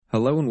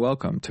Hello and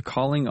welcome to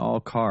Calling All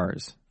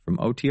Cars from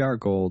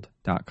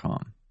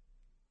OTRGold.com.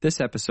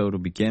 This episode will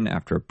begin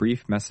after a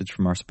brief message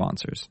from our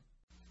sponsors.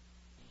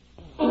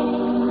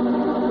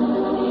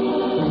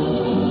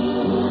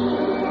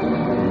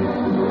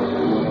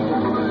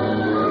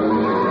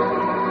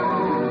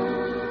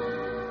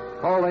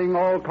 Calling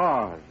All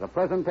Cars, a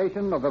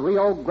presentation of the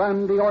Rio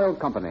Grande Oil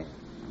Company.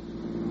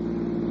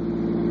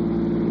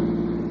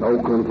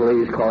 Oakland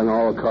Police calling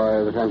all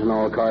cars. Attention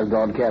all cars,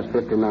 broadcast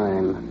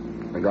 59.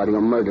 Regarding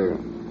a murder.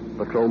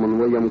 Patrolman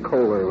William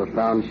Kohler was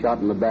found shot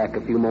in the back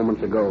a few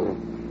moments ago.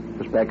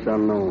 Suspects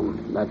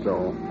unknown. That's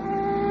all.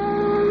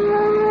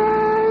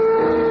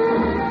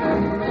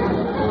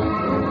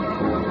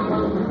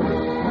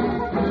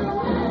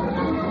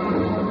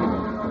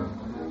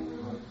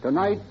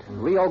 Tonight,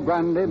 Rio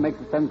Grande makes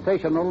a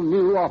sensational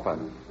new offer.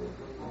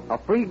 A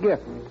free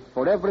gift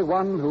for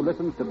everyone who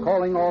listens to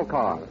Calling All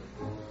Cars.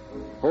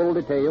 Full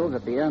details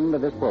at the end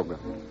of this program.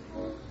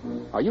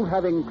 Are you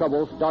having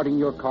trouble starting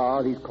your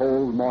car these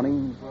cold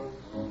mornings?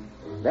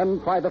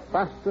 Then try the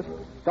fastest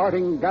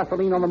starting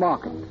gasoline on the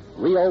market,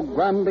 Rio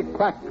Grande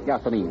Cracked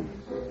Gasoline.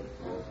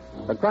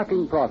 The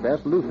cracking process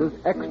looses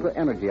extra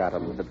energy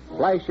atoms that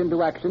flash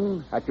into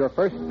action at your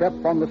first step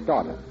on the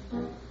starter.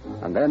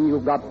 And then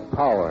you've got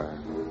power,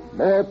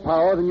 more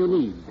power than you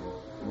need.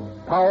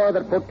 Power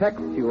that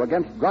protects you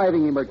against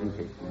driving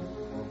emergencies.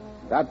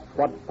 That's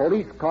what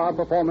police car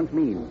performance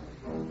means.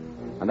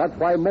 And that's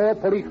why more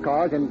police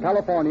cars in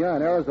California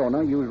and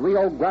Arizona use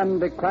Rio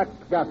Grande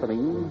Cracked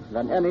Gasoline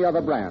than any other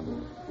brand.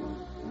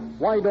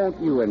 Why don't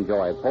you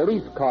enjoy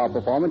police car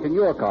performance in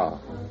your car?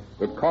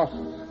 It costs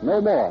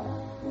no more.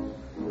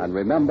 And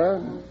remember,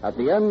 at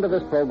the end of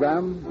this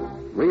program,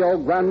 Rio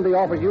Grande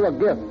offers you a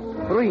gift,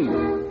 free.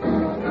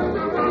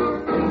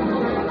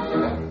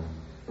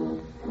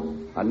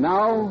 And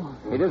now,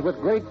 it is with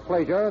great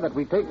pleasure that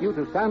we take you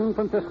to San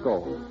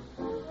Francisco,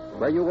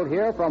 where you will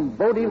hear from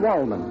Bodie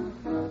Wallman,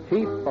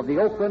 Chief of the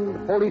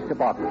Oakland Police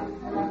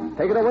Department.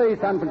 Take it away,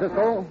 San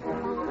Francisco.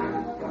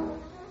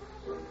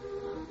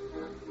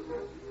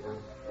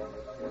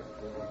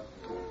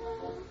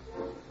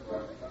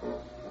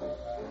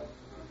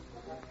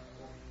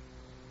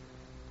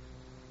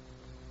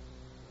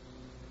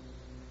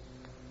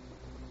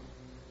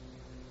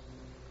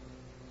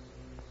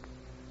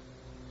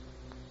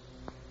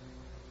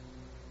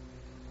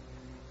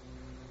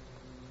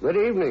 Good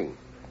evening.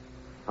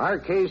 Our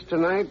case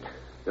tonight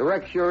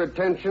directs your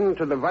attention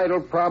to the vital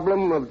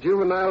problem of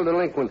juvenile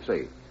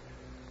delinquency,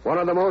 one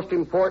of the most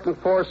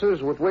important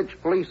forces with which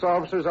police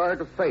officers are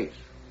to face.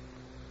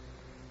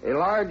 A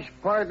large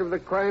part of the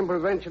crime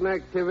prevention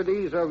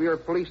activities of your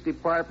police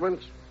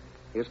departments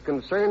is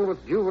concerned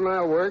with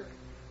juvenile work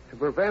to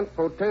prevent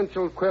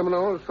potential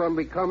criminals from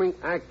becoming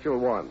actual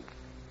ones.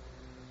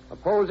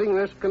 Opposing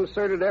this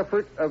concerted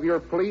effort of your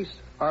police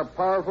are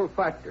powerful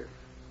factors.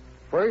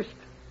 First,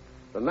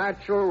 the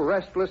natural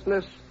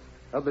restlessness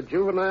of the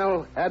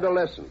juvenile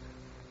adolescent.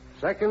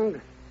 Second,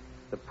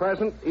 the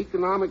present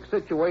economic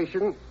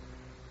situation,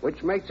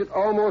 which makes it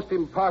almost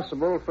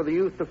impossible for the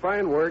youth to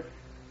find work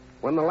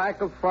when the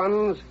lack of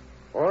funds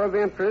or of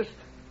interest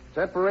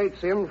separates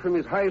him from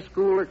his high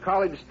school or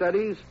college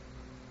studies.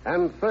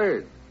 And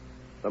third,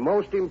 the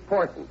most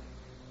important,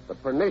 the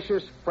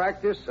pernicious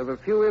practice of a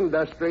few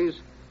industries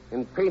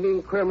in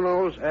painting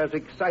criminals as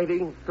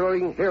exciting,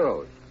 thrilling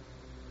heroes.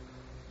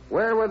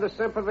 Where were the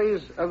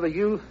sympathies of the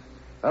youth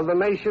of the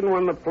nation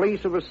when the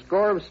police of a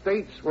score of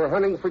states were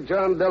hunting for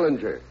John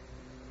Dillinger?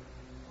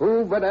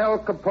 Who but Al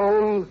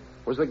Capone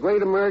was the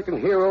great American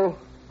hero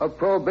of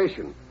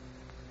Prohibition?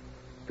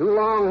 Too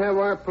long have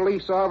our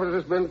police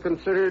officers been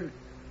considered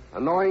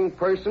annoying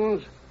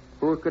persons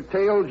who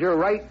curtailed your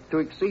right to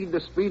exceed the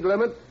speed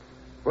limit,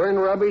 burn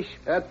rubbish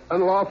at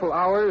unlawful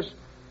hours,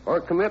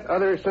 or commit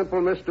other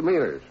simple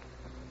misdemeanors.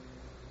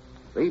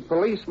 The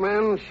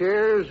policeman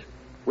shares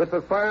with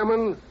the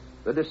fireman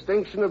the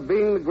distinction of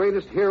being the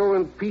greatest hero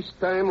in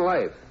peacetime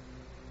life.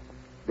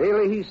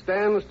 Daily he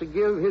stands to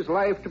give his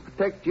life to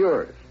protect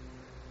yours.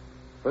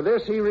 For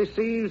this he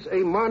receives a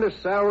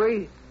modest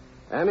salary,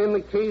 and in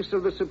the case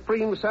of the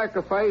supreme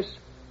sacrifice,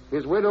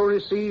 his widow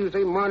receives a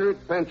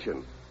moderate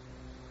pension.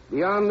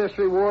 Beyond this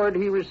reward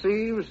he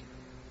receives,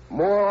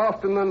 more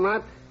often than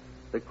not,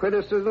 the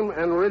criticism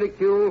and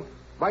ridicule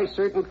by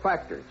certain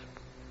factors.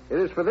 It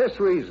is for this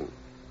reason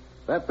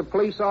that the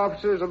police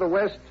officers of the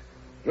West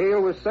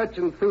hail with such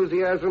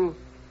enthusiasm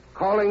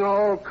Calling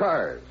All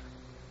Cars,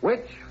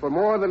 which, for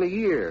more than a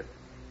year,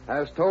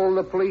 has told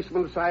the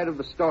policeman's side of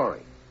the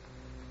story.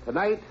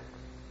 Tonight,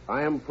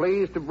 I am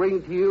pleased to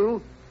bring to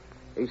you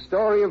a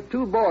story of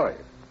two boys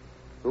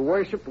who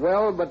worshipped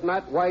well but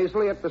not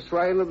wisely at the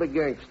shrine of the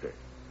gangster.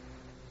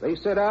 They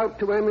set out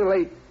to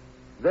emulate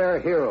their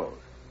heroes.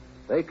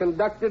 They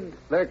conducted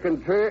their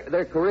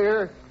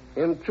career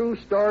in true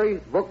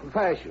storybook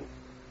fashion,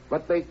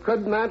 but they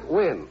could not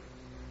win.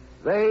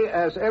 They,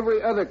 as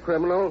every other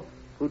criminal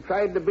who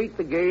tried to beat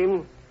the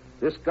game,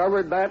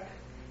 discovered that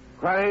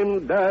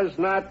crime does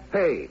not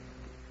pay.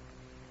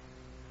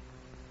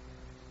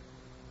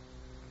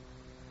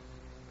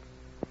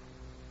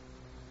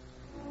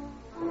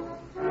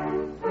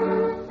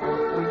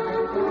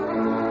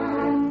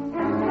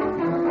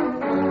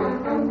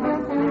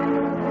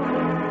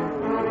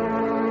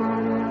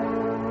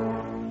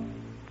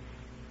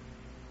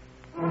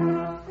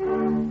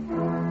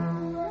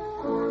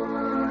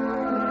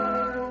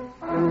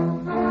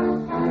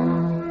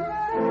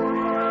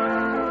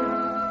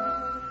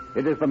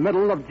 It is the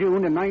middle of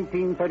June in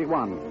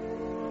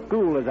 1931.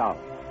 School is out,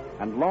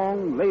 and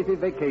long, lazy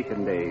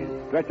vacation days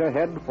stretch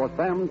ahead for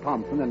Sam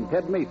Thompson and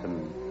Ted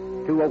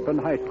Mason, two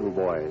Oakland high school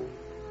boys.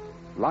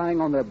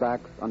 Lying on their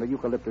backs under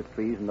eucalyptus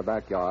trees in the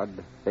backyard,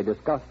 they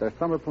discuss their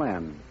summer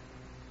plans.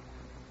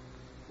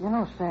 You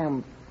know,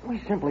 Sam,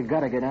 we simply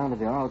got to get down to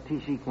the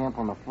ROTC camp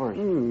on the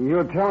 1st.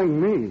 You're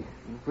telling me.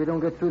 If we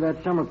don't get through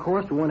that summer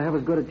course, we won't have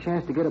as good a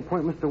chance to get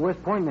appointments to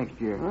West Point next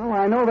year. Well,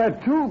 I know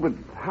that, too, but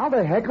how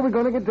the heck are we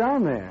going to get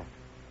down there?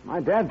 My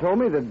dad told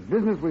me that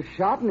business was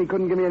shot and he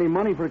couldn't give me any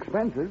money for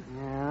expenses.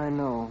 Yeah, I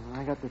know.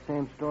 I got the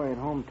same story at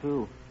home,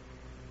 too.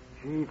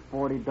 Gee,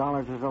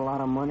 $40 is a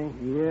lot of money.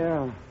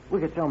 Yeah. We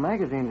could sell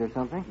magazines or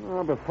something.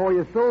 Well, before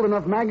you sold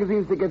enough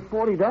magazines to get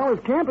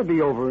 $40, camp would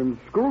be over and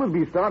school would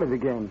be started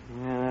again.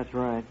 Yeah, that's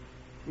right.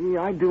 Gee,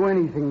 I'd do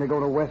anything to go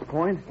to West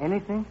Point.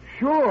 Anything?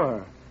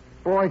 Sure.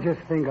 Boy,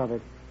 just think of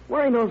it.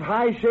 Wearing those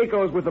high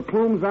shakos with the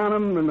plumes on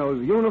them and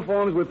those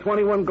uniforms with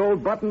 21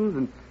 gold buttons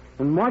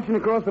and marching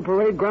across the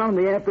parade ground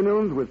in the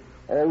afternoons with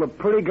all the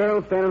pretty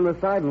girls standing on the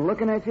side and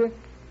looking at you.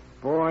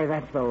 Boy,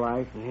 that's the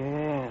life.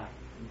 Yeah.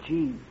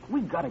 Gee, we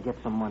got to get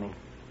some money.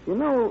 You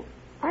know,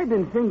 I've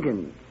been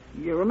thinking.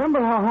 You remember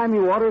how Jaime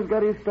Waters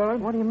got his start?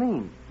 What do you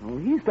mean? Well,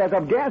 he starts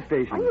up gas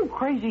stations. Are you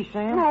crazy,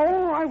 Sam?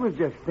 No, I was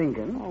just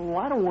thinking. Oh,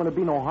 I don't want to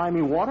be no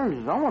Jaime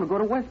Waters. I want to go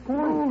to West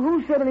Point. Oh,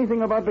 who said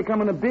anything about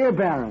becoming a beer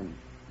baron?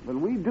 But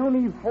we do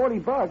need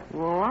 $40.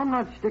 Well, I'm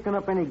not sticking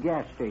up any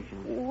gas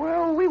stations.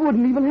 Well, we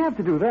wouldn't even have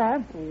to do that.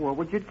 What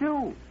would you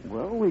do?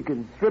 Well, we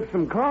could strip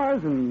some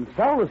cars and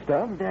sell the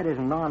stuff. That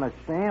isn't honest,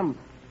 Sam.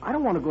 I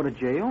don't want to go to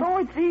jail. Oh,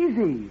 it's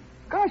easy.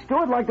 Gosh,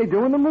 do it like they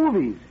do in the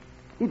movies.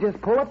 You just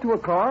pull up to a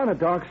car on a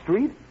dark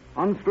street,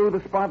 unscrew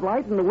the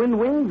spotlight and the wind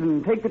wings,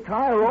 and take the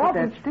tire off.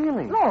 But that's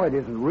stealing. No, it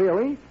isn't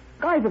really.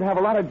 Guys that have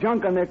a lot of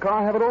junk on their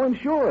car have it all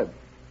insured.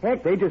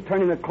 Heck, they just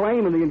turn in a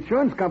claim and the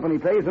insurance company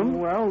pays them.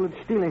 Well, it's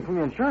stealing from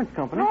the insurance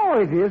company. No,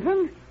 it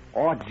isn't.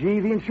 Oh,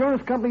 gee, the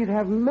insurance companies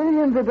have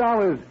millions of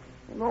dollars.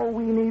 And all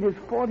we need is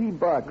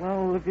 $40.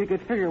 Well, if you could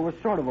figure it was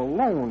sort of a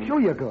loan.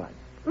 Sure you could.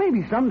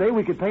 Maybe someday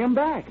we could pay them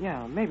back.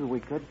 Yeah, maybe we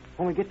could.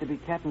 When we get to be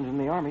captains in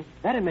the Army.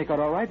 That'd make it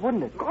all right,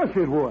 wouldn't it? Of course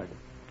it would.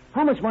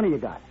 How much money you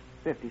got?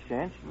 50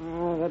 cents.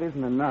 Oh, that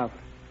isn't enough.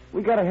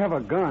 We got to have a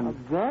gun. A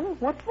gun?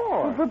 What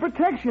for? Well, for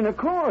protection, of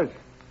course.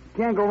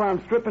 Can't go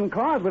around stripping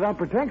cars without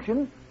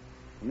protection.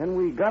 And then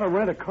we got to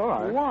rent a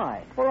car.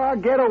 Why? For our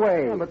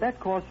getaway. Yeah, but that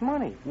costs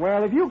money.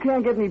 Well, if you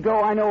can't get any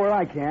dough, I know where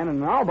I can,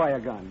 and I'll buy a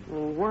gun.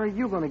 Well, where are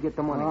you going to get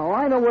the money? Oh,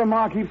 I know where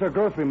Ma keeps her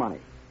grocery money.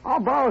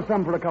 I'll borrow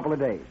some for a couple of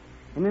days.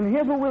 And then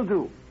here's what we'll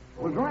do.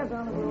 We'll drive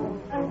down the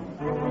road.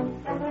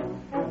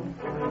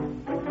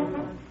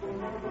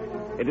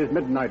 It is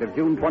midnight of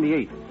June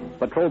 28th.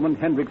 Patrolman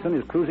Hendrickson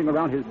is cruising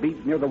around his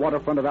beat near the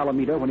waterfront of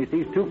Alameda when he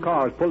sees two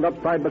cars pulled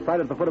up side by side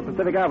at the foot of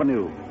Pacific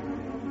Avenue.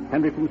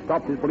 Hendrickson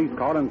stops his police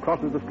car and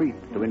crosses the street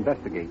to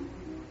investigate.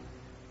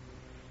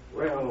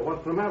 Well,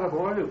 what's the matter,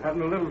 boys?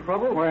 Having a little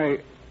trouble? Why,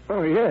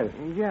 oh, yes.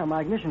 Yeah,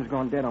 my ignition's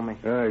gone dead on me.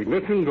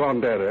 Ignition's gone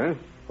dead, eh?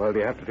 Well, do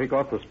you have to take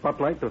off the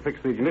spotlight to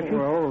fix the ignition?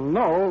 Well,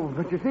 no,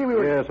 but you see, we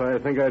were... Yes, I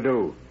think I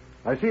do.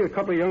 I see a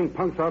couple of young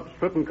punks out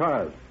stripping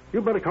cars.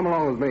 You better come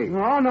along with me.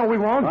 No, we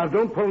won't. Now,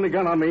 don't pull any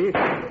gun on me.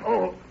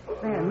 Oh.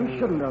 Sam, you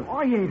shouldn't have.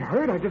 Oh, you ain't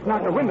hurt. I just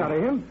knocked the wind out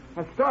of him.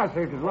 A star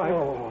saved his life.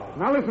 Oh.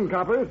 Now, listen,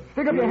 copper.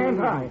 Stick up your hands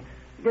high.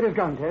 Get his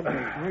gun, Ted.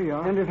 There you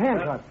are. And his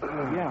hand cut.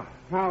 Yeah.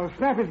 Now,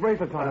 snap his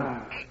bracelets on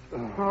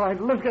him. All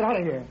right, let's get out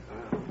of here.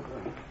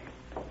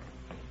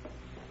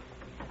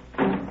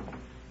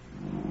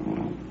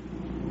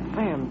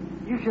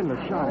 Sam, you shouldn't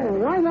have shot at Oh,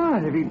 him. why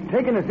not? If he'd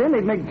taken us in,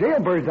 they'd make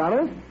jailbirds out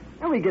of us.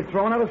 And we'd get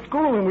thrown out of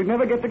school and we'd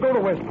never get to go to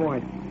West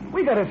Point.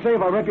 We got to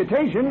save our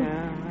reputation.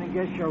 Yeah, I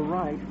guess you're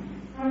right.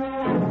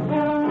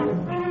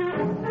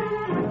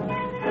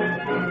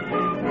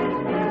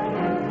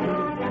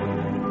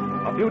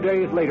 A few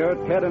days later,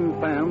 Ted and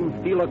Sam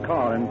steal a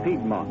car in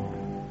Piedmont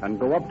and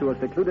go up to a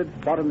secluded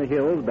spot in the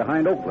hills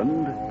behind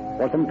Oakland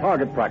for some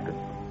target practice.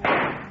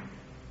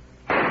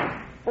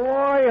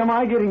 Boy, am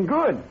I getting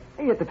good.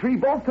 He hit the tree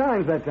both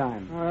times that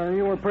time.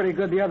 You were pretty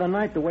good the other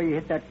night, the way you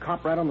hit that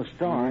cop right on the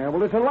star. Yeah,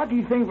 well, it's a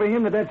lucky thing for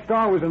him that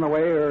star was in the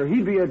way, or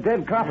he'd be a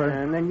dead copper.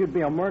 And then you'd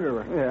be a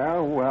murderer. Yeah,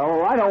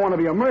 well, I don't want to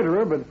be a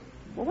murderer, but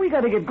we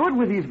got to get good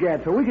with these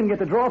gats so we can get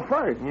the draw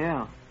first.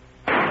 Yeah.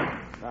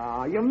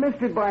 Ah, you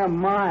missed it by a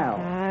mile.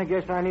 I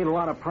guess I need a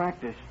lot of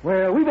practice.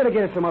 Well, we better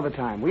get it some other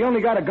time. We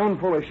only got a gun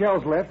full of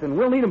shells left, and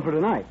we'll need them for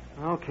tonight.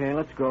 Okay,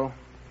 let's go.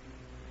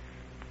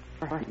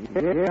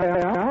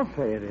 Yeah, I'll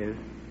say it is.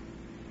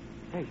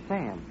 Hey,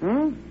 Sam.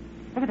 Hmm?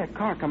 Look at that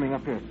car coming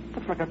up here.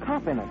 Looks like a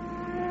cop in it.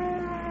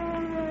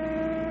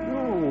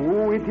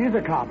 Oh, it is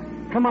a cop.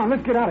 Come on,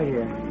 let's get out of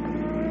here.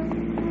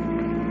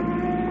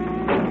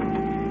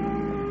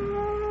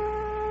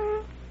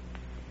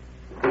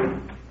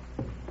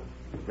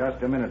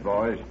 Just a minute,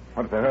 boys.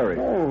 What's the hurry?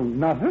 Oh,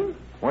 nothing.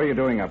 What are you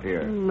doing up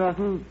here?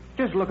 Nothing.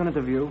 Just looking at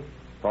the view.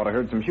 Thought I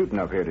heard some shooting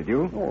up here, did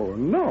you? Oh,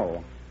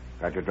 no.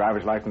 Got your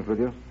driver's license with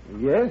you?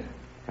 Yes?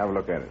 Have a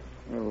look at it.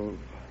 Oh,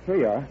 here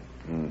you are.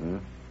 Mm-hmm.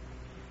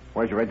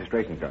 Where's your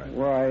registration card?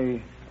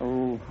 Why,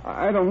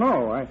 I don't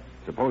know. It's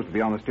supposed to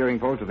be on the steering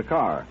post of the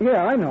car.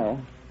 Yeah, I know.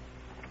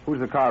 Who's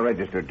the car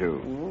registered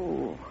to?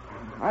 Oh,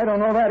 I don't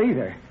know that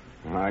either.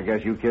 Well, I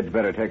guess you kids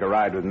better take a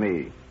ride with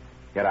me.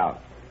 Get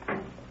out.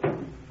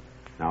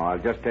 Now, I'll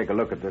just take a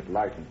look at this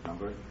license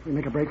number. We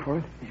make a break for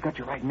it? He's got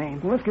your right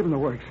name. Well, let's give him the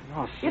works.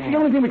 Oh, It's the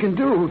only thing we can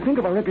do. Think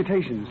of our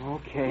reputations.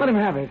 Okay. Let him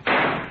have it.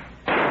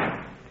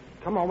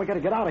 Come on, we got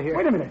to get out of here.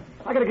 Wait a minute.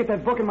 I got to get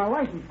that book and my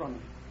license from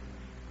him.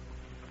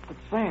 But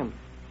Sam,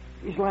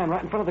 he's lying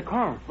right in front of the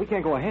car. We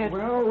can't go ahead.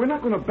 Well, we're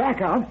not going to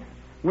back out.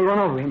 We'll run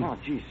over him. Oh,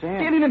 gee,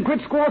 Sam. Get in and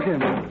quit squawking.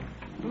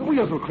 The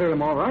wheels will clear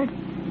him all right.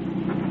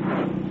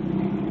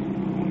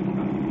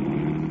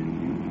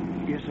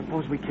 You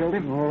suppose we killed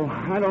him? Oh,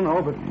 I don't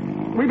know, but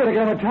we better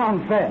get out of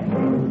town fast.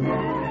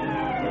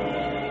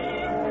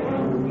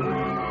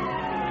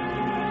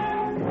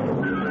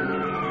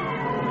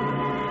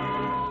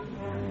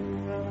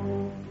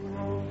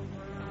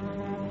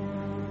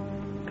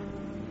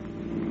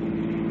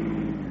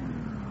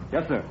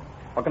 Yes, sir.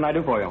 What can I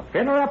do for you?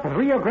 Get her up at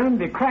Rio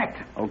Grande cracked.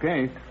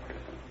 Okay.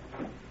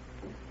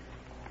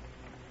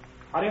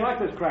 How do you like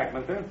this crack,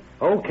 mister?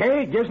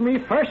 Okay, gives me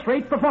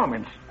first-rate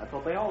performance. That's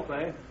what they all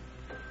say.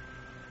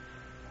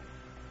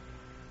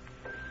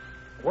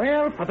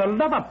 Well, for the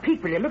love of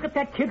Pete, will you look at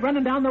that kid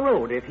running down the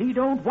road? If he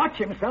don't watch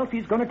himself,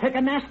 he's going to take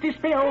a nasty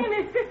spill. Hey,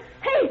 mister.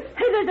 Hey,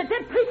 there's a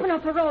dead policeman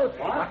off the road.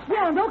 What?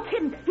 Yeah, no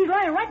kidding. He's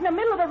lying right in the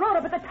middle of the road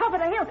up at the top of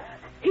the hill.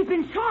 He's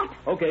been shot.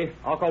 Okay,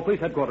 I'll call police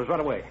headquarters right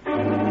away.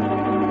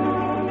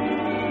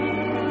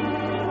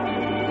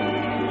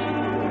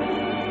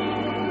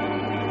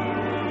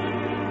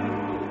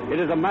 It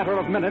is a matter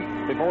of minutes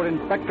before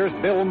Inspectors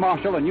Bill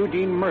Marshall and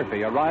Eugene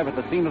Murphy arrive at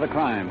the scene of the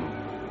crime.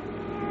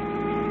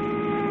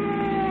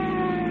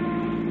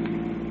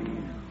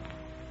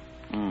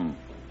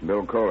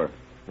 Bill Kohler.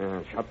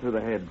 Shot through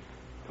the head.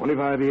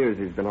 25 years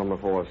he's been on the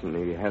force, and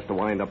he has to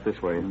wind up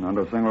this way. Not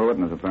a single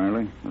witness,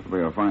 apparently. This will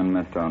be a fine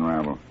mess to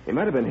unravel. He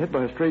might have been hit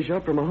by a stray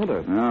shot from a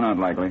hunter. No, not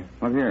likely.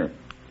 Look here.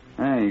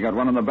 Hey, you got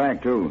one in the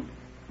back, too.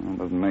 Well, it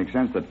doesn't make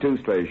sense that two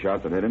stray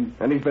shots that hit him.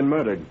 And he's been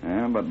murdered.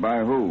 Yeah, but by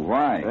who?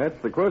 Why? That's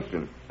the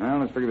question. Well,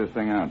 let's figure this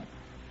thing out.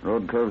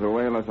 Road curves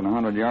away less than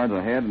 100 yards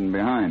ahead and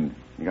behind.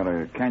 You got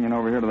a canyon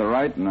over here to the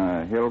right and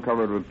a hill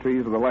covered with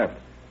trees to the left.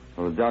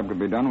 So the job could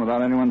be done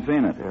without anyone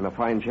seeing it. And a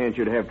fine chance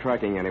you'd have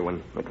tracking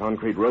anyone. The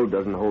concrete road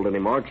doesn't hold any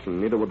marks,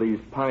 and neither will these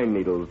pine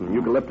needles and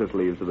eucalyptus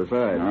leaves to the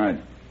side. All right.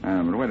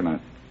 But wait a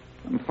minute.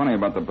 Something funny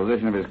about the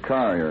position of his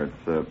car here.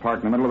 It's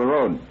parked in the middle of the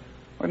road.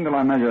 Wait until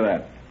I measure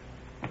that.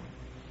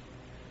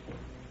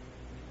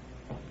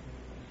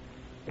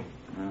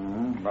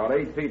 About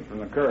 8 feet from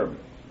the curb.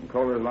 And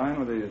Kohler's lying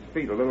with his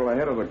feet a little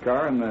ahead of the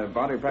car and the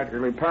body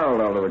practically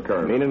parallel to the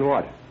curb. Meaning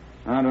what?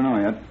 I don't know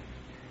yet.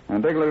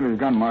 And take a look at his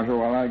gun, Marshal,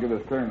 while I give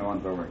this clearing the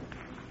once over.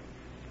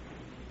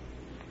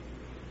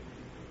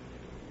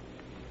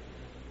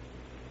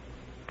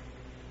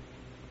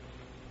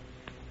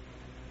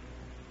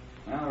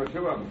 Well, there were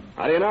two of them.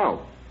 How do you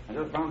know? I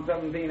just found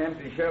 17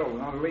 empty shells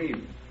and other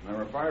leaves. They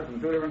were fired from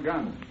two different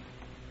guns.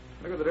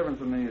 Look at the difference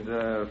in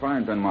these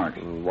firing pin marks.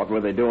 What were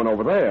they doing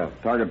over there?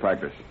 Target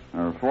practice.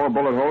 There were 4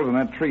 bullet holes in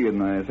that tree in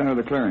the center of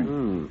the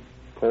clearing.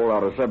 4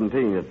 out of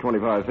 17 at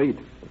 25 feet.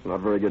 It's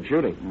not very good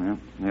shooting.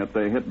 Yeah. Yet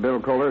they hit Bill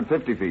Kohler at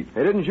 50 feet.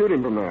 They didn't shoot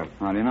him from there.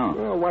 How do you know?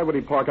 Well, why would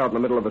he park out in the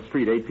middle of a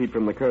street 8 feet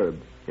from the curb?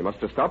 He must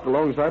have stopped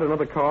alongside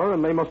another car,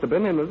 and they must have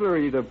been in it, or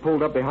either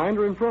pulled up behind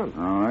or in front.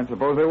 All right,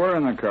 suppose they were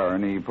in the car,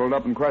 and he pulled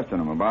up and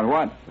questioned them. About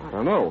what? I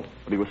don't know,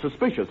 but he was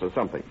suspicious of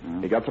something.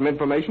 He got some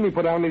information he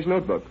put down in his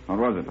notebook. What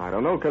was it? I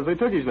don't know, because they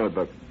took his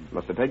notebook.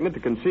 Must have taken it to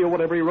conceal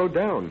whatever he wrote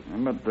down.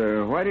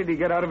 But why did he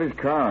get out of his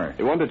car?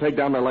 He wanted to take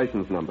down their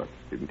license number.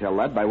 You can tell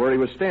that by where he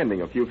was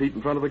standing, a few feet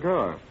in front of the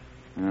car.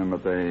 Yeah,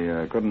 but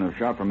they couldn't have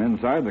shot from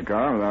inside the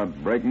car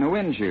without breaking the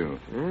windshield.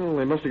 Well,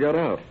 they must have got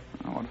out.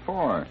 What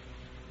for?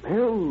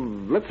 Well,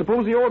 let's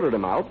suppose he ordered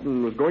them out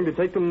and was going to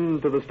take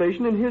them to the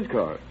station in his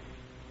car.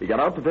 He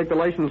got out to take the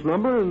license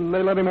number, and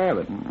they let him have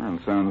it. Well,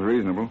 sounds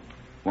reasonable.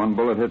 One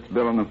bullet hits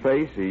Bill in the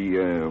face, he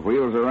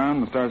wheels around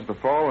and starts to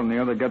fall, and the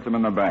other gets him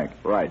in the back.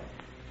 Right.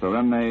 So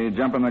then they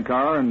jump in the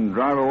car and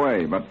drive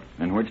away, but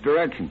in which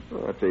direction?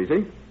 Well, that's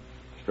easy.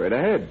 Straight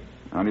ahead.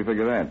 How do you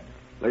figure that?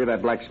 Look at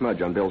that black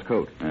smudge on Bill's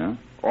coat. Yeah?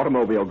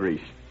 Automobile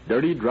grease.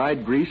 Dirty,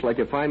 dried grease like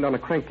you find on a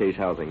crankcase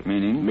housing.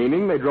 Meaning?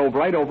 Meaning they drove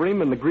right over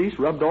him and the grease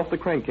rubbed off the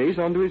crankcase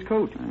onto his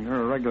coat.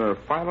 You're a regular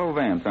Philo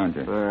Vance, aren't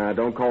you?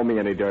 Don't call me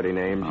any dirty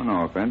names. Oh,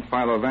 no offense.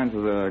 Philo Vance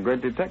is a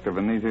great detective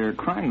in these here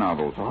crime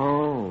novels.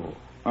 Oh.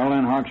 Well,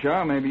 then,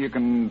 Hawkshaw, maybe you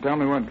can tell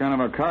me what kind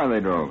of a car they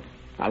drove.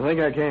 I think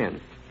I can.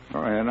 Go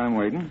ahead, I'm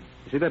waiting.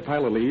 See that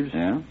pile of leaves?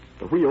 Yeah?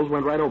 The wheels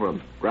went right over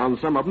them. Ground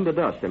some of them to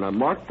dust, and I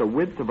marked the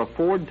width of a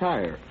Ford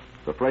tire.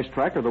 The fresh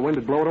track or the wind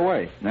had blown it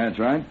away. That's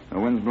right. The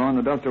wind's blowing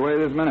the dust away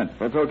this minute.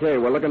 That's okay.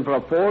 We're looking for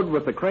a Ford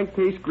with the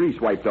crankcase grease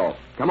wiped off.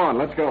 Come on,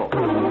 let's go.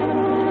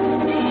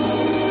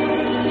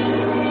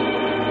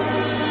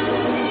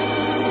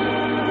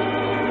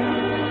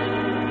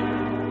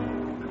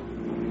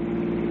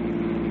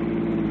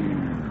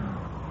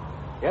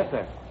 Yes,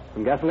 sir.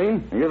 Some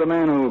gasoline? Are you the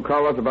man who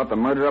called us about the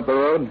murder up the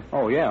road?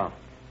 Oh, yeah.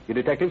 You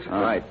detectives?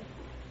 Right.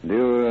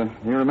 Do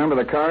you remember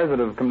the cars that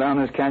have come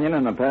down this canyon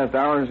in the past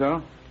hour or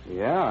so?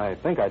 Yeah, I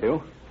think I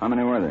do. How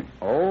many were there?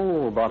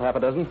 Oh, about half a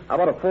dozen. How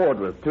about a Ford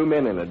with 2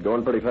 men in it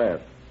going pretty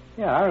fast?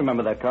 Yeah, I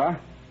remember that car.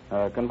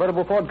 A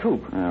convertible Ford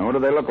Coupe. What do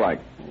they look like?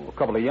 A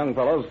couple of young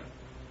fellows.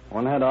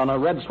 One had on a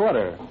red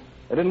sweater.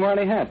 They didn't wear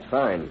any hats.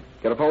 Fine.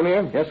 Got a phone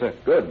here? Yes, sir.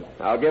 Good.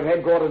 I'll give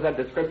headquarters that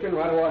description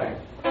right away.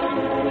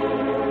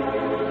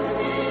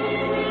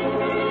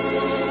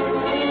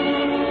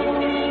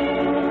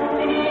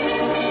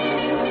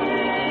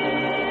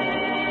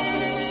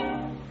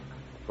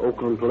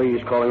 Oakland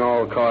police calling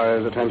all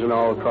cars. Attention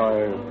all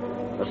cars.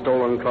 A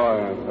stolen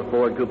car, a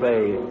Ford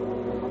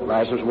Coupe.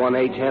 License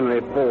 1H Henry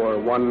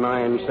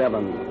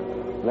 4197.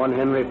 1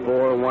 Henry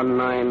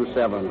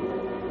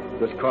 4197.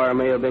 This car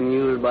may have been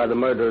used by the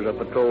murderers of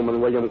Patrolman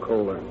William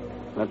Kohler.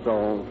 That's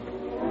all.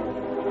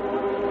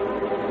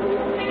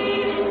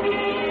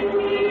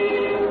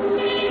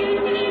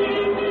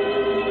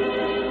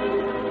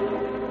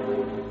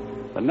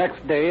 The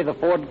next day, the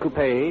Ford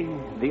Coupe,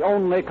 the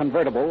only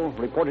convertible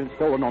reported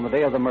stolen on the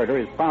day of the murder,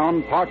 is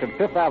found parked at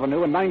 5th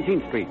Avenue and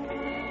 19th Street.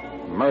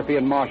 Murphy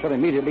and Marshall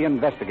immediately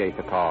investigate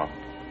the car.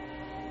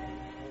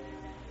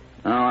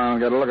 Now, I'll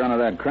get a look under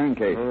that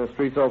crankcase. The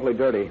street's awfully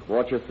dirty.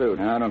 Watch your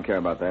suit. I don't care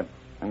about that.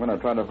 I'm going to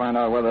try to find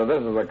out whether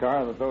this is the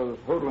car that those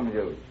hoodlums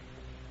used.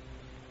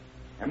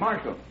 Hey,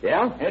 Marshal.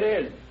 Yeah? It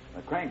is.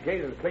 The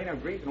crankcase is clean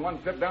of grease and one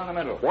strip down the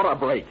middle. What a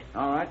break.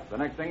 All right. The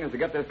next thing is to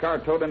get this car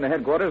towed into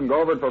headquarters and go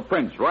over it for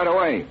prints right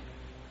away.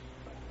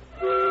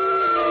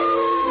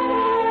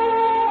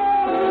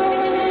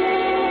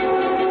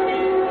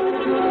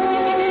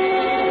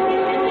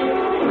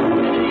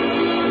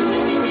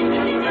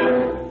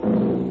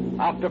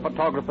 After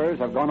photographers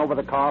have gone over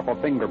the car for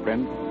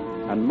fingerprints,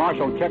 and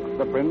Marshall checks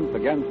the prints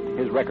against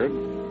his records,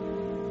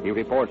 he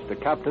reports to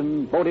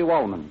Captain Bodie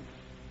Wallman.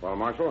 Well,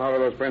 Marshal, how do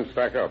those prints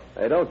stack up?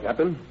 They don't,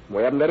 Captain.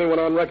 We haven't anyone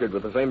on record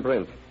with the same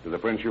prints. Do the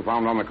prints you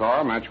found on the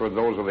car match with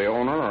those of the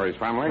owner or his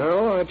family?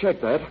 No, I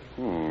checked that.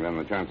 Then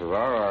the chances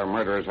are our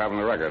murderers haven't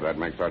the record. That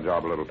makes our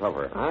job a little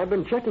tougher. I've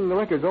been checking the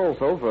records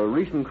also for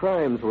recent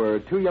crimes where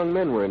 2 young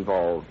men were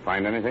involved.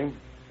 Find anything?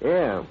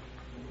 Yeah.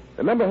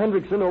 Remember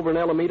Hendrickson over in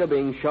Alameda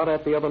being shot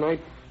at the other night?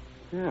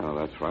 Yeah,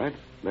 that's right.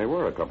 They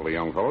were a couple of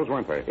young fellows,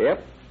 weren't they?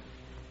 Yep.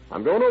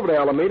 I'm going over to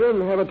Alameda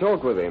and have a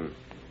talk with him.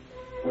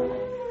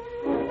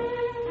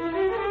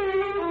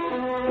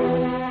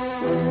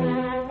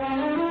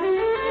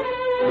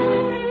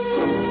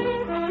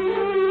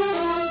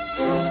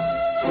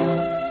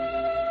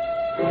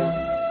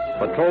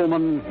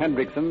 Patrolman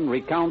Hendrickson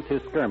recounts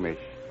his skirmish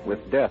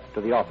with death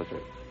to the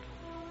officers.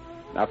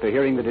 After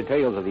hearing the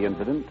details of the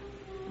incident,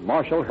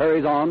 Marshall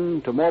hurries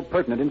on to more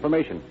pertinent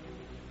information.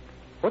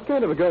 What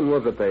kind of a gun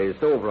was it they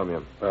stole from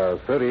you?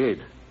 38.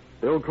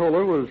 Bill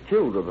Kohler was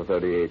killed with a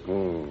 38.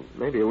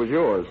 Maybe it was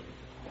yours.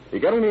 You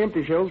got any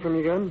empty shells from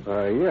your gun?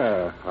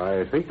 Yeah.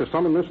 I think there's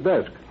some in this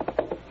desk.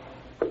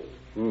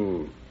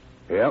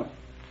 Yeah.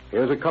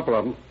 Here's a couple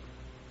of them.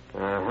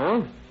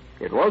 Uh-huh.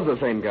 It was the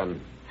same gun.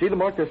 See the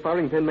mark this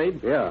firing pin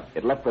made? Yeah.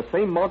 It left the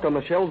same mark on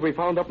the shells we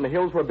found up in the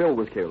hills where Bill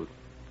was killed.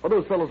 What do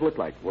those fellows look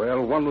like?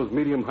 Well, one was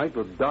medium height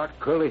with dark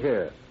curly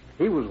hair.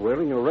 He was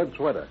wearing a red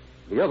sweater.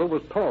 The other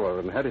was taller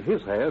and had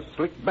his hair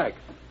slicked back.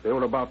 They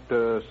were about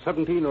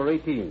 17 or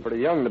 18. Pretty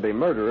young to be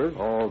murderers.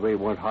 Oh, they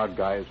weren't hard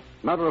guys.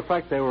 Matter of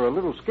fact, they were a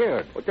little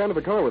scared. What kind of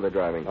a car were they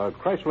driving? A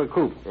Chrysler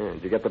Coupe. Yeah,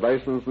 did you get the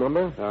license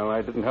number?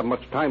 I didn't have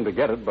much time to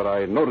get it, but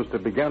I noticed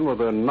it began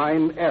with a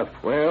 9F.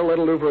 Well,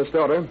 that'll do for a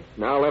starter.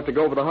 Now I'll have to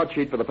go over the hot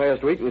sheet for the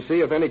past week and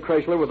see if any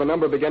Chrysler with a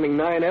number beginning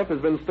 9F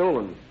has been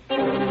stolen.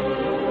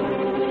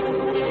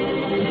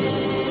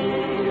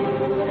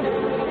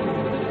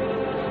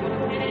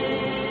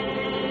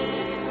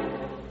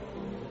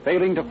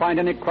 Failing to find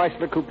any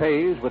Chrysler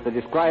coupes with the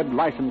described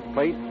license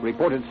plates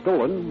reported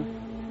stolen,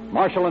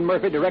 Marshall and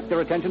Murphy direct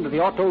their attention to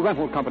the auto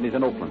rental companies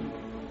in Oakland.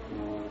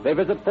 They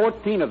visit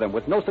 14 of them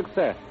with no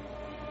success.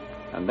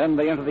 And then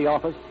they enter the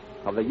office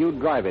of the You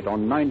Drive It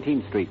on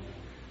 19th Street.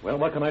 Well,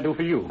 what can I do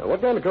for you?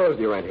 What kind of cars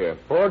do you rent here?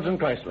 Fords and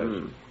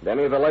Chryslers. Do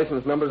any of the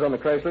license numbers on the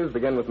Chryslers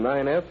begin with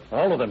 9F?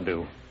 All of them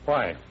do.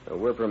 Why?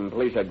 We're from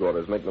police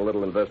headquarters making a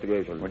little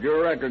investigation. Would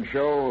your record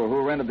show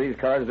who rented these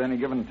cars at any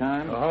given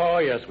time? Oh,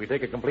 yes. We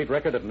take a complete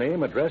record of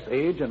name, address,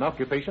 age, and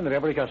occupation of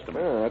every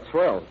customer. Oh, that's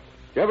swell.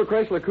 You have a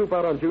Chrysler Coupe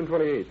out on June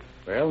 28th?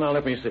 Well, now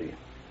let me see.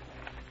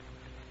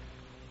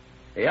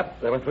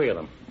 Yep, there were 3 of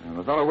them. And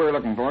the fellow we're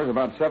looking for is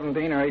about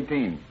 17 or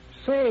 18.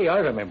 Say, I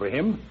remember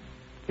him.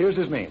 Here's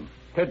his name,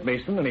 Ted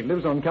Mason, and he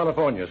lives on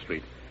California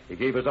Street. He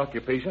gave his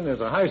occupation as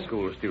a high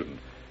school student.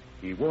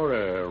 He wore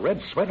a red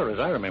sweater, as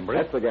I remember it.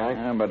 That's the guy.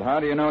 Yeah, but how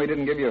do you know he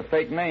didn't give you a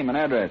fake name and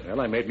address? Well,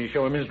 I made me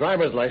show him his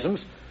driver's license,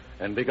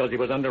 and because he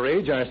was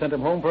underage, I sent him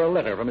home for a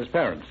letter from his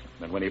parents.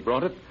 And when he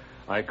brought it,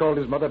 I called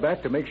his mother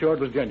back to make sure it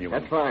was genuine.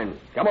 That's fine.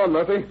 Come on,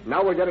 Murphy.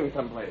 Now we're getting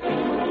someplace.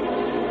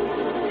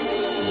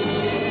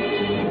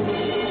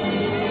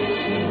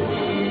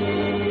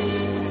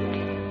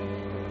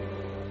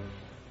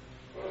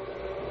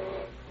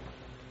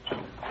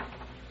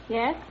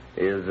 Yes?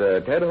 Is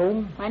Ted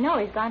home? I know.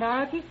 He's gone to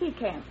ROTC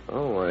camp.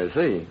 Oh, I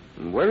see.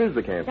 Where is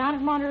the camp? Down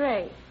at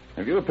Monterey.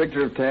 Have you a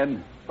picture of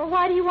Ted? Well,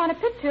 why do you want a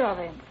picture of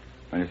him?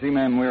 You see,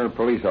 ma'am, we're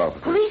police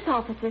officers. Police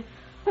officer?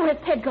 Oh, has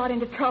Ted got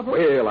into trouble?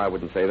 Well, I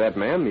wouldn't say that,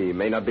 ma'am. He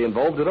may not be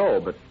involved at all,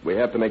 but we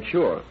have to make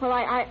sure. Well,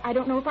 I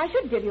don't know if I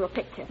should give you a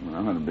picture.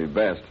 Well, that'd be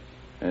best.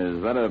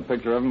 Is that a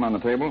picture of him on the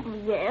table?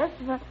 Yes.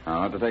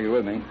 I'll have to take it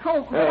with me.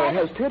 Oh,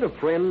 has Ted a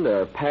friend,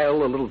 a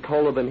pal, a little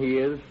taller than he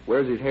is?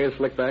 Wears his hair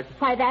slicked back?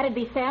 Why, that'd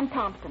be Sam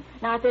Thompson.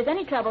 Now, if there's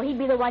any trouble, he'd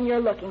be the one you're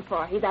looking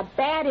for. He's a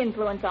bad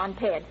influence on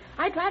Ted.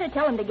 I try to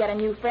tell him to get a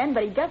new friend,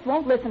 but he just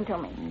won't listen to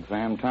me.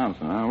 Sam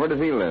Thompson, huh? Where does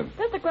he live?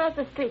 Just across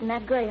the street in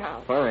that gray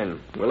house. Fine.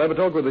 We'll have a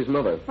talk with his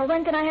mother. Well,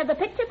 when can I have the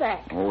picture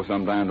back? Oh,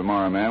 sometime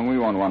tomorrow, ma'am. We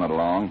won't want it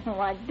long. Oh,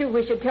 I do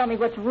wish you'd tell me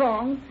what's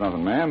wrong.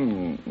 Nothing,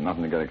 ma'am.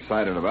 Nothing to get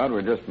excited about.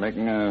 We're just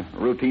making a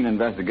routine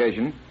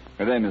investigation.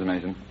 Good day, Miss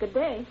Mason. Good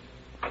day.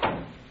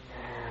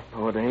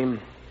 Poor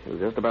dame. She'll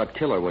just about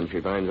kill her when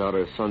she finds out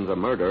her son's a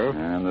murderer.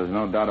 And there's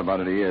no doubt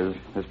about it, he is.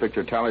 This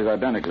picture tallies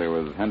identically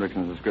with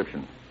Hendrickson's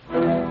description.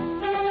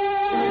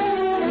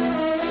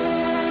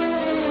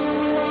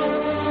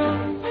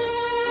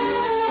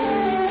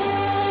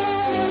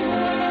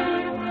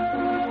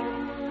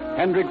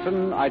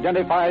 Hendrickson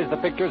identifies the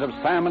pictures of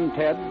Sam and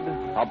Ted,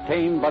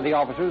 obtained by the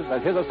officers,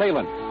 as his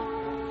assailants,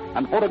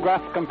 and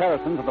photographed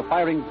comparisons of the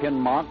firing pin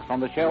marks on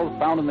the shells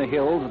found in the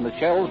hills and the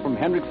shells from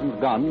Hendrickson's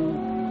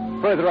gun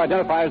further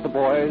identifies the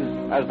boys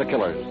as the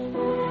killers.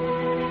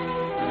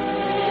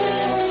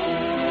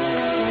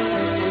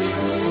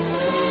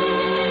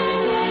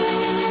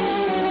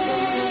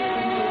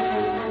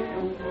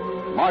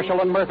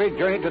 Marshall and Murphy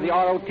journeyed to the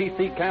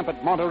ROTC camp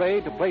at Monterey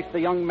to place the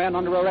young men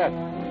under arrest,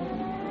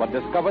 but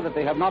discover that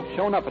they have not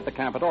shown up at the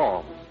camp at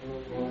all.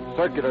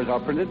 Circulars are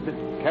printed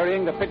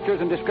carrying the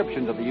pictures and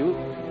descriptions of the youth,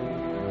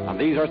 and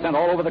these are sent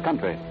all over the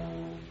country.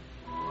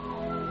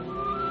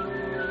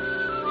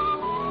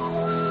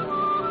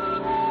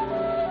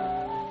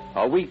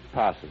 A week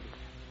passes.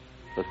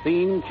 The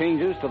scene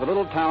changes to the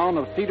little town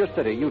of Cedar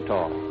City,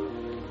 Utah.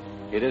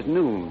 It is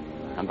noon,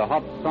 and the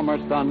hot summer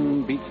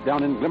sun beats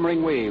down in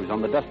glimmering waves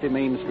on the dusty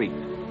main street.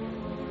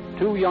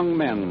 Two young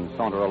men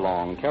saunter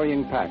along,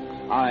 carrying packs,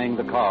 eyeing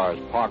the cars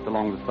parked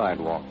along the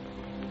sidewalk.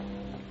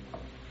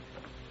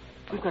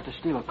 We've got to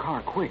steal a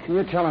car quick.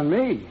 You're telling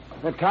me.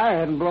 If the tire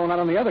hadn't blown out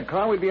on the other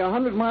car, we'd be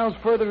 100 miles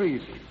further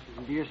east.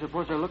 Do you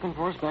suppose they're looking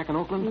for us back in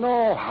Oakland?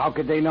 No, how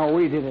could they know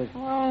we did it?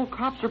 Well,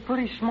 cops are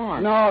pretty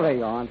smart. No,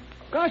 they aren't.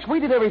 Gosh, we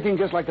did everything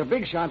just like the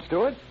big shots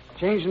do it.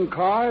 Changing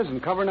cars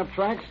and covering up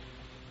tracks.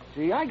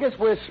 See, I guess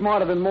we're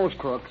smarter than most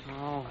crooks.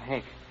 Oh,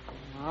 heck.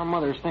 Our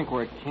mothers think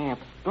we're at camp.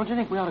 Don't you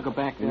think we ought to go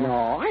back there?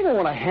 No, I don't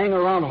want to hang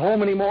around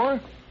home anymore.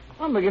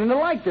 I'm beginning to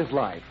like this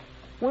life.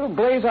 We'll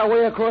blaze our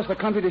way across the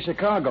country to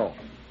Chicago.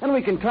 Then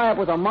we can tie up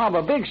with a mob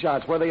of big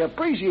shots where they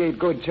appreciate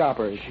good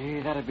choppers. Gee,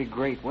 that'd be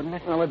great, wouldn't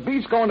it? Well, it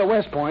beats going to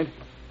West Point.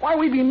 Why,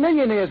 we'd be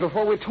millionaires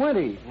before we're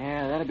 20.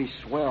 Yeah, that'd be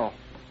swell.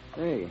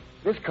 Hey,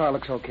 this car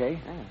looks okay.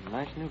 Yeah,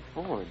 nice new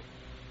Ford.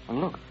 And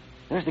look,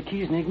 there's the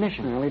keys in the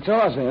ignition. Well, it's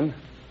ours then.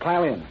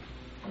 Pile in.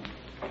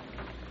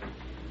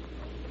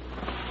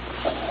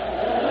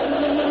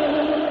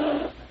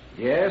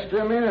 Just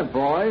a minute,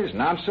 boys.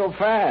 Not so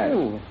fast.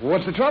 Ooh,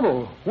 what's the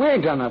trouble? We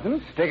ain't done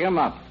nothing. Stick 'em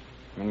up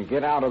and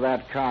get out of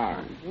that car.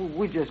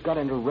 We just got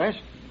into rest.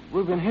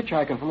 We've been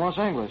hitchhiking from Los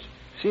Angeles.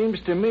 Seems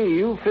to me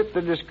you fit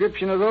the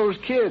description of those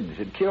kids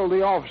that killed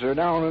the officer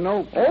down in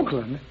Oakland.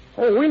 Oakland?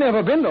 Oh, we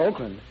never been to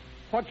Oakland.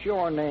 What's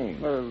your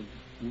name?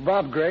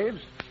 Bob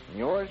Graves.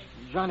 Yours?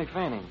 Johnny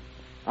Fanning.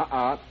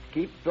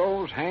 Keep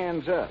those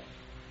hands up.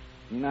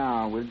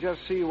 Now, we'll just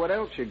see what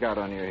else you got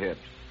on your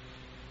hips.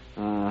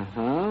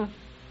 Uh-huh.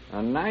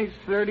 A nice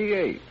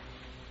 38.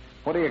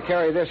 What do you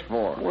carry this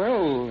for?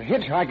 Well,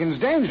 hitchhiking's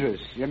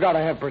dangerous. You gotta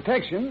have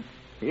protection.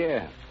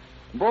 Yeah.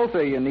 Both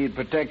of you need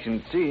protection,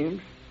 it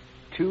seems.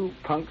 Two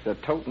punks a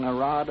toting a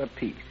rod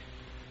apiece.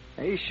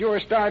 They sure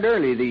start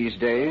early these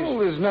days. Well,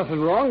 there's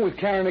nothing wrong with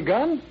carrying a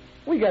gun.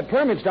 We got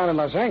permits down in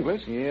Los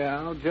Angeles. Yeah,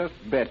 I'll just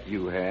bet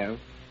you have.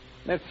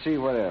 Let's see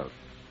what else.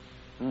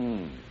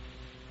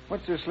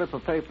 What's this slip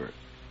of paper?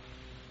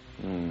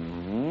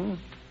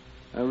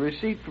 A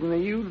receipt from the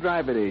U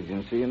Drive It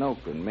agency in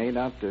Oakland made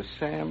out to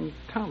Sam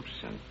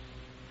Thompson.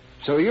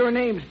 So your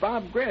name's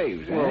Bob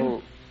Graves, eh?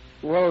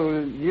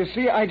 Well, you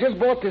see, I just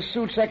bought this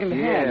suit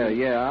second-hand.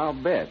 Yeah, I'll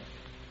bet.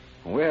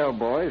 Well,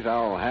 boys,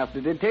 I'll have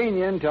to detain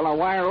you until I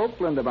wire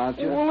Oakland about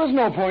you. Well, there's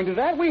no point to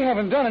that. We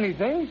haven't done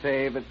anything.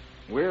 Say, but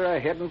we're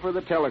heading for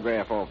the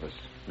telegraph office.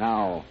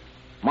 Now,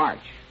 march.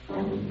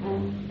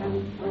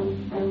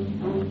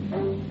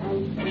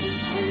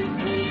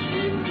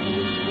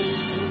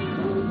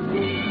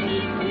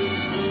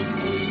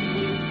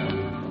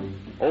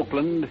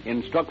 Oakland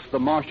instructs the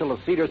marshal of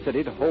Cedar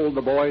City to hold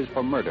the boys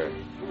for murder.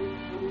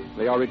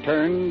 They are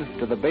returned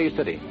to the Bay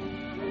City,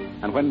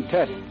 and when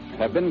tests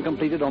have been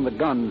completed on the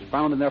guns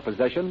found in their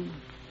possession,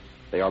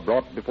 they are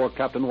brought before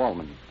Captain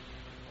Wallman.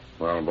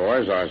 Well,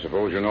 boys, I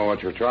suppose you know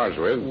what you're charged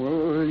with.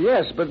 Well,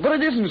 yes, but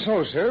it isn't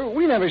so, sir.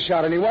 We never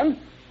shot anyone.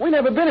 We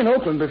never been in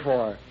Oakland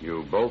before.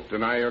 You both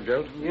deny your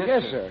guilt?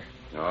 Yes, sir.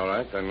 All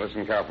right, then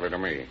listen carefully to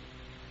me.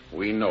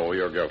 We know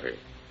you're guilty.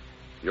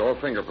 Your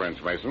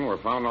fingerprints, Mason, were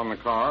found on the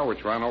car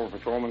which ran over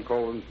Patrolman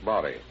Coleman's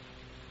body.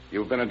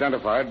 You've been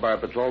identified by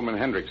Patrolman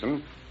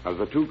Hendrickson as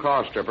the 2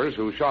 car strippers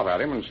who shot at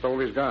him and stole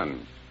his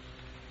gun.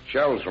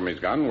 Shells from his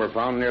gun were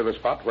found near the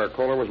spot where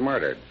Kohler was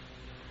murdered.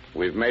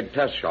 We've made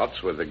test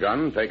shots with the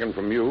gun taken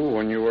from you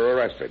when you were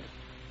arrested.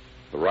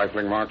 The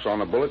rifling marks on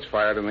the bullets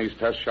fired in these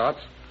test shots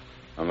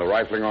and the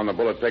rifling on the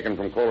bullet taken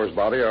from Kohler's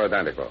body are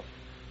identical.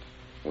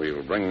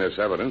 We'll bring this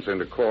evidence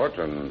into court,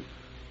 and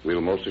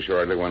we'll most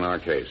assuredly win our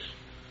case.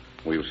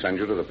 We'll send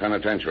you to the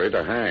penitentiary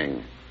to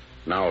hang.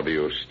 Now, do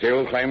you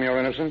still claim you're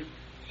innocent?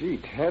 Gee,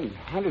 Ted,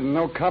 I didn't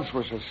know cops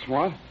were so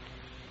smart.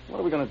 What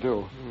are we going to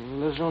do?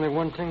 There's only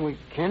one thing we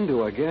can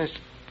do, I guess.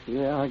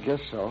 Yeah, I guess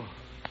so.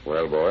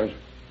 Well, boys?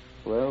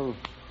 Well,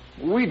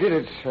 we did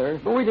it,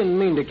 sir. But we didn't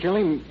mean to kill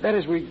him. That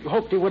is, we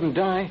hoped he wouldn't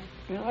die.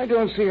 I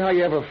don't see how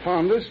you ever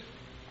found us.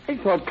 I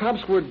thought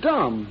cops were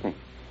dumb.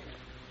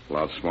 A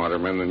lot smarter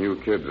men than you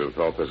kids have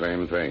thought the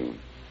same thing.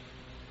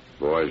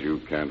 Boys,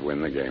 you can't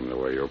win the game the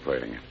way you're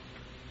playing it.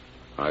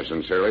 I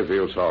sincerely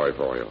feel sorry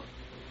for you.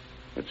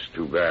 It's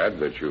too bad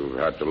that you've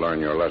had to learn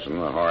your lesson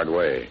the hard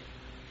way.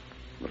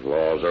 But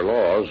laws are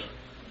laws.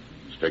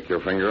 Stick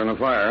your finger in the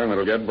fire and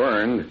it'll get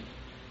burned.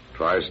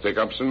 Try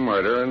stick-ups and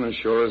murder, and as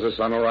sure as the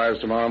sun will rise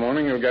tomorrow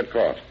morning, you'll get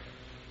caught.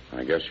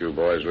 I guess you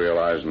boys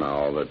realize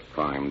now that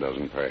crime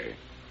doesn't pay.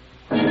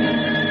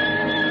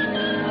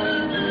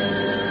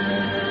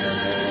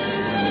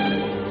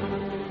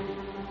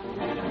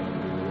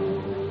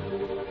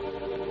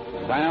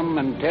 Sam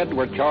and Ted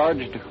were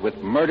charged with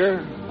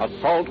murder,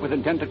 assault with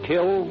intent to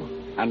kill,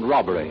 and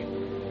robbery.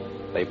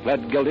 They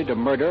pled guilty to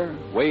murder,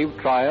 waived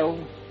trial,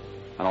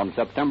 and on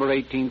September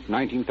 18th,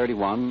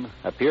 1931,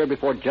 appeared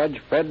before Judge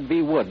Fred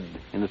B. Wood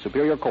in the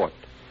Superior Court.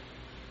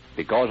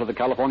 Because of the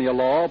California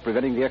law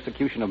preventing the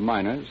execution of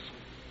minors,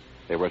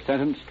 they were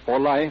sentenced for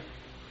life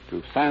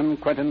to San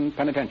Quentin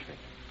Penitentiary.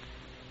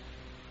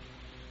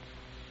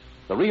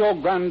 The Rio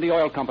Grande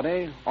Oil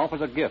Company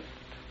offers a gift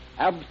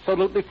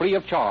absolutely free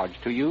of charge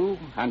to you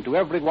and to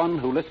everyone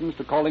who listens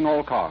to Calling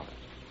All Cars.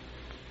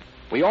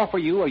 We offer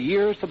you a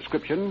year's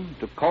subscription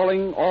to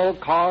Calling All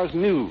Cars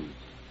News,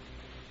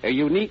 a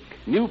unique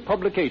new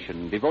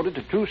publication devoted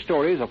to true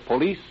stories of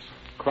police,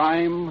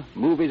 crime,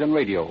 movies, and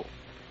radio.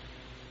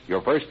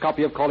 Your first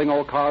copy of Calling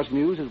All Cars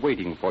News is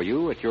waiting for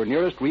you at your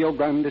nearest Rio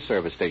Grande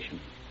service station.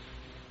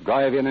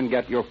 Drive in and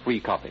get your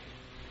free copy.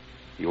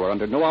 You are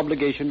under no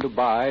obligation to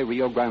buy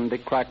Rio Grande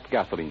cracked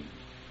gasoline.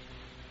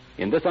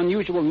 In this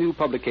unusual new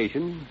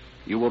publication,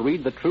 you will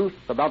read the truth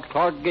about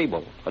Clark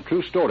Gable, a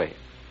true story,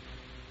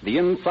 the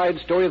inside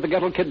story of the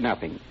Gettle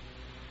kidnapping,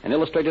 an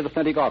illustrated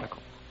authentic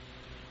article,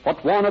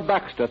 what Warner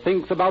Baxter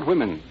thinks about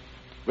women,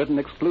 written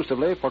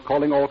exclusively for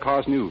Calling All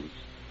Cars News,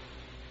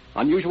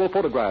 unusual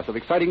photographs of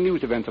exciting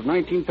news events of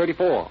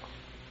 1934,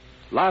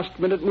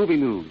 last-minute movie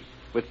news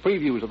with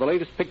previews of the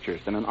latest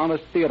pictures and an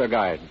honest theater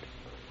guide,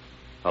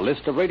 a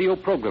list of radio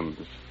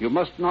programs you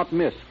must not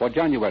miss for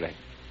January,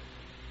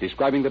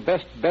 describing the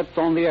best bets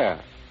on the air,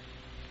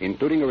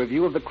 including a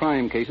review of the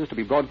crime cases to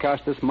be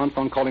broadcast this month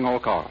on Calling All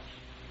Cars.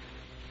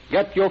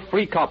 Get your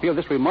free copy of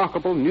this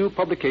remarkable new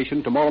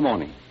publication tomorrow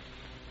morning.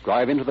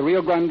 Drive into the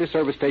Rio Grande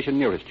service station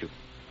nearest you.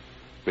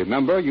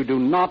 Remember, you do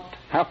not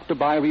have to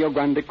buy Rio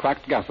Grande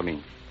cracked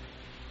gasoline.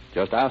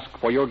 Just ask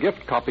for your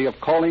gift copy of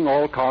Calling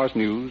All Cars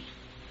News,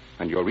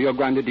 and your Rio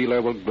Grande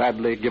dealer will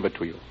gladly give it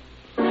to you.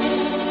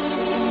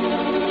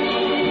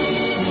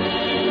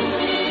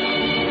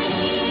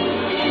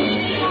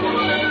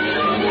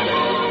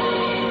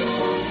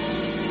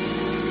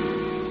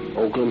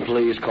 Oakland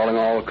Police calling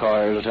all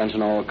cars,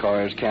 attention all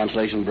cars,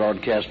 cancellation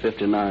broadcast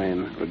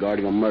 59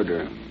 regarding a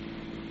murder.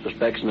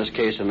 Suspects in this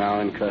case are now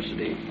in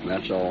custody.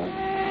 That's all.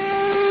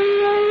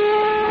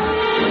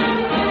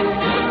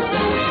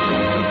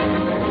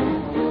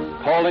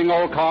 Calling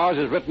All Cars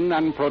is written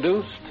and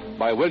produced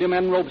by William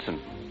N. Robeson.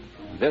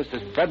 This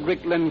is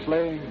Frederick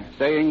Lindsley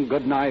saying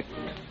good night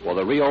for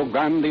the Rio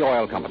Grande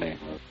Oil Company.